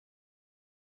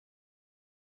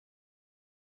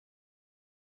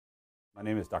My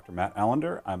name is Dr. Matt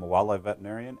Allender. I'm a wildlife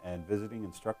veterinarian and visiting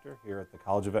instructor here at the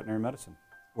College of Veterinary Medicine.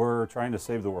 We're trying to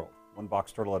save the world, one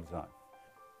box turtle at a time.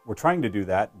 We're trying to do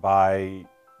that by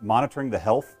monitoring the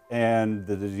health and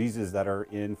the diseases that are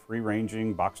in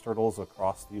free-ranging box turtles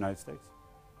across the United States.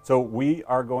 So we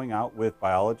are going out with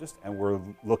biologists and we're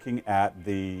looking at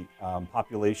the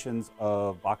populations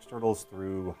of box turtles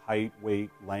through height, weight,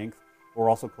 length. We're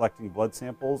also collecting blood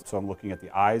samples. So I'm looking at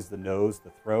the eyes, the nose,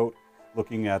 the throat,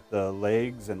 looking at the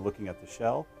legs and looking at the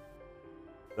shell.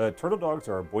 The turtle dogs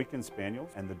are Boykin Spaniels,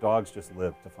 and the dogs just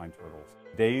live to find turtles.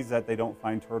 Days that they don't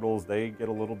find turtles, they get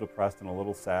a little depressed and a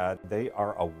little sad. They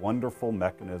are a wonderful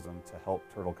mechanism to help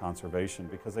turtle conservation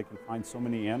because they can find so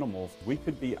many animals. We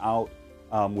could be out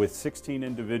with 16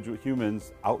 individual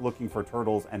humans out looking for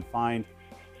turtles and find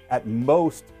at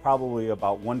most probably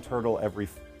about one turtle every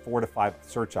 4 to 5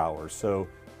 search hours. So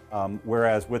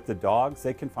whereas with the dogs,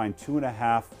 they can find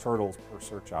 2.5 turtles per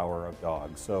search hour of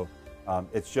dogs. So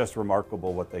it's just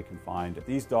remarkable what they can find.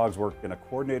 These dogs work in a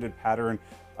coordinated pattern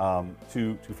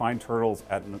to find turtles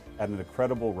at an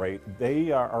incredible rate.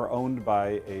 They are owned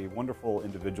by a wonderful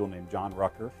individual named John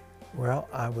Rucker. Well,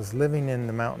 I was living in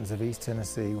the mountains of East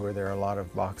Tennessee where there are a lot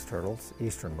of box turtles,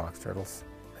 eastern box turtles.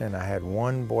 And I had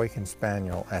one Boykin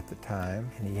Spaniel at the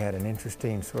time, and he had an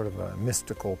interesting sort of a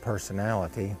mystical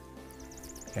personality.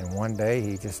 And one day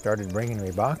he just started bringing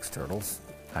me box turtles.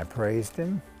 I praised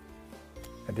him.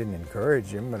 I didn't encourage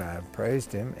him, but I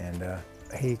praised him, and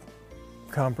he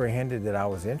comprehended that I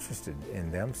was interested in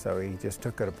them, so he just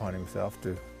took it upon himself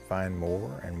to find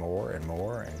more and more and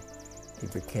more, and he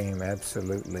became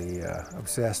absolutely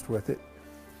obsessed with it.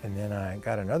 And then I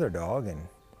got another dog, and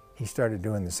he started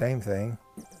doing the same thing.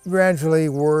 Gradually,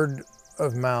 word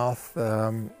of mouth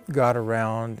got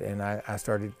around, and I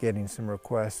started getting some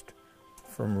requests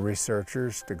from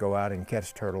researchers to go out and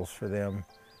catch turtles for them.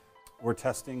 We're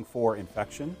testing for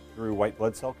infection through white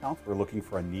blood cell count. We're looking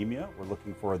for anemia. We're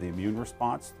looking for the immune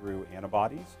response through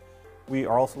antibodies. We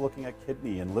are also looking at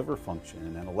kidney and liver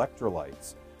function and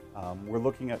electrolytes. We're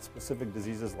looking at specific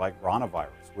diseases like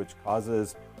ranavirus, which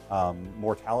causes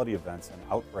mortality events and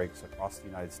outbreaks across the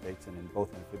United States and in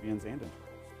both amphibians and in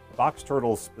turtles. Box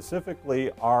turtles specifically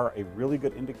are a really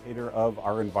good indicator of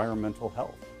our environmental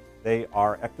health. They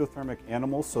are ectothermic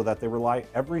animals, so that they rely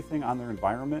everything on their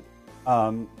environment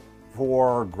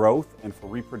for growth and for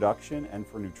reproduction and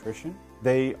for nutrition.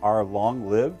 They are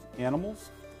long-lived animals,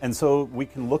 and so we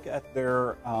can look at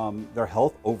their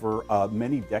health over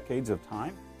many decades of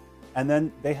time. And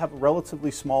then they have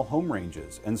relatively small home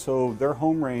ranges, and so their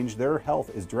home range, their health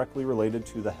is directly related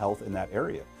to the health in that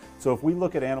area. So if we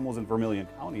look at animals in Vermilion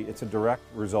County, it's a direct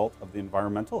result of the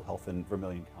environmental health in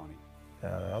Vermilion County.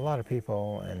 A lot of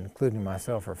people, including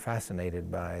myself, are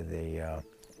fascinated by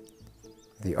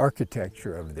the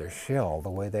architecture of their shell, the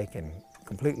way they can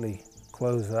completely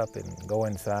close up and go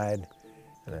inside.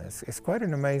 It's quite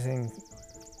an amazing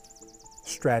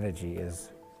strategy,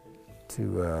 is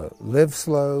to live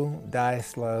slow, die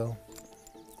slow,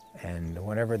 and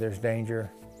whenever there's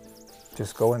danger,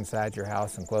 just go inside your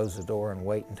house and close the door and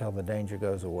wait until the danger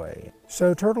goes away.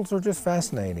 So turtles are just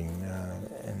fascinating,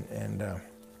 and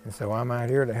so I'm out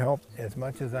here to help as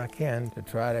much as I can to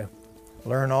try to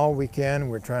learn all we can.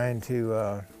 We're trying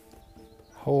to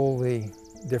hold the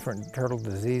different turtle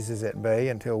diseases at bay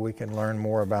until we can learn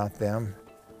more about them.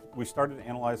 We started to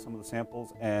analyze some of the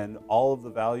samples, and all of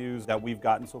the values that we've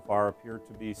gotten so far appear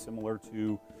to be similar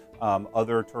to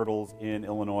other turtles in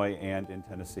Illinois and in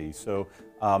Tennessee. So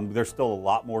there's still a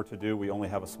lot more to do. We only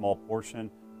have a small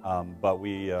portion, but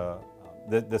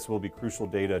this will be crucial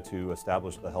data to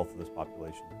establish the health of this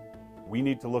population. We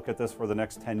need to look at this for the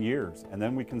next 10 years, and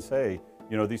then we can say,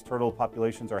 you know, these turtle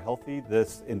populations are healthy,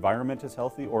 this environment is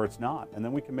healthy, or it's not. And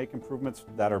then we can make improvements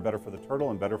that are better for the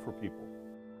turtle and better for people.